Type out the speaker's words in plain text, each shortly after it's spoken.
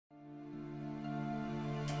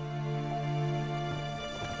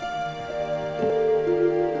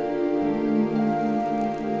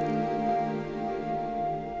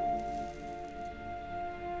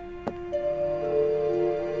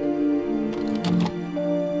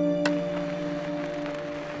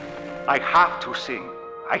I have to sing.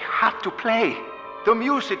 I have to play. The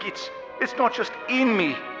music, it's not just in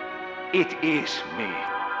me. It is me.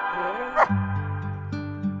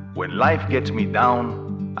 When life gets me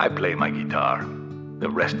down, I play my guitar. The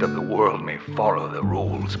rest of the world may follow the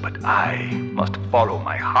rules, but I must follow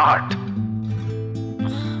my heart.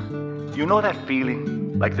 You know that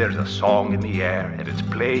feeling? Like there's a song in the air and it's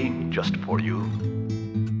playing just for you?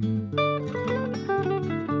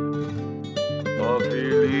 A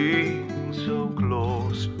feeling so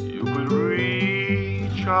close, you will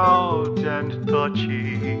reach out and touch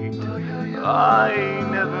it. I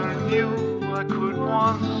never knew I could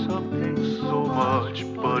want something so much,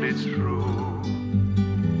 but it's true.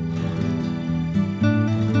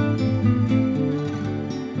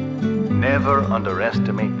 Never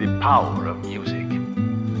underestimate the power of music.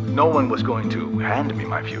 No one was going to hand me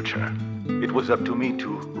my future. It was up to me to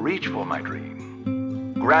reach for my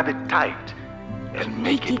dream, grab it tight, and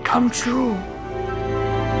make it come true.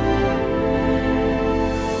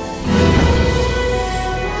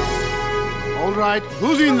 All right,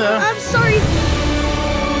 who's in there? I'm sorry.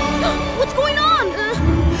 What's going on?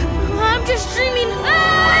 I'm just dreaming.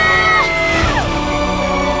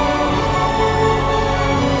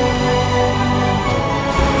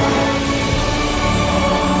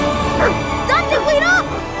 Dante, wait up!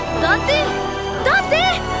 Dante? Dante!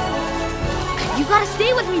 You gotta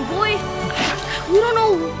stay with me, boy. We don't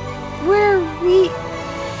know where we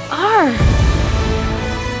are.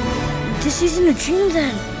 This isn't a dream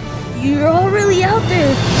then. You're all really out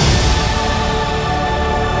there.